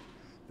I think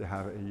they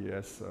have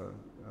AES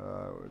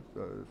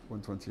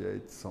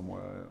 128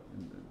 somewhere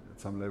at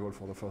some level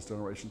for the first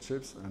generation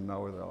chips, and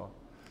now they are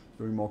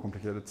doing more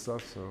complicated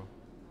stuff.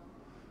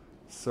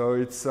 So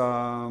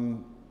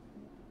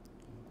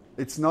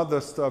it's not the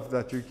stuff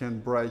that you can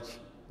break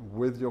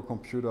with your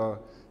computer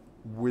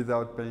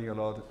without paying a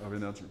lot of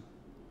energy.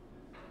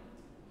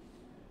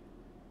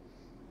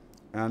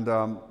 And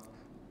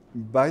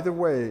by the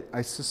way,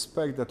 I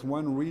suspect that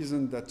one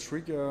reason that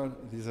triggered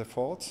these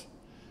efforts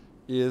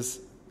is,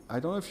 I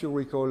don't know if you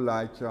recall,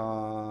 like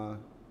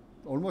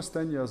almost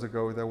 10 years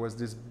ago, there was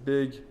this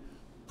big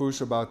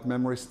push about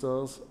memory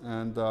stores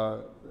and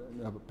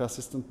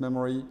persistent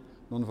memory,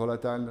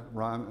 non-volatile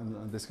RAM,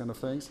 and these kind of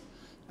things.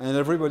 And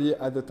everybody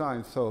at the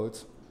time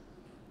thought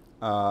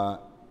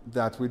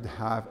that we'd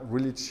have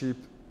really cheap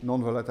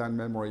non-volatile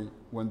memory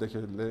 1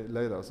 decade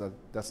later.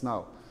 That's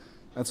now.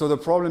 And so the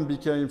problem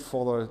became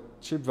for the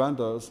chip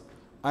vendors,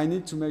 I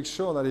need to make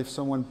sure that if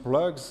someone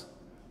plugs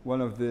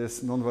one of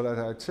these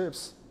non-volatile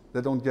chips,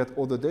 they don't get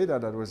all the data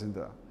that was in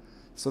there.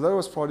 So that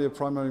was probably a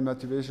primary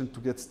motivation to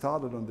get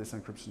started on this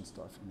encryption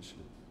stuff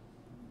initially.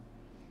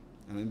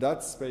 And in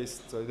that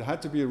space, so it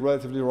had to be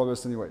relatively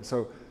robust anyway.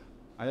 So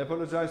I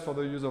apologize for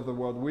the use of the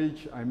word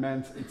weak. I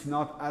meant it's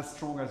not as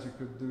strong as you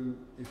could do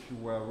if you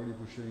were really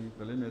pushing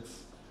the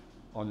limits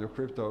on your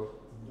crypto,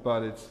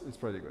 but it's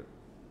pretty good.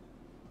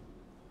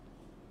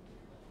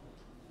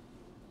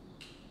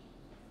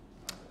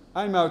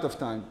 I'm out of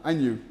time. I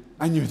knew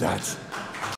that.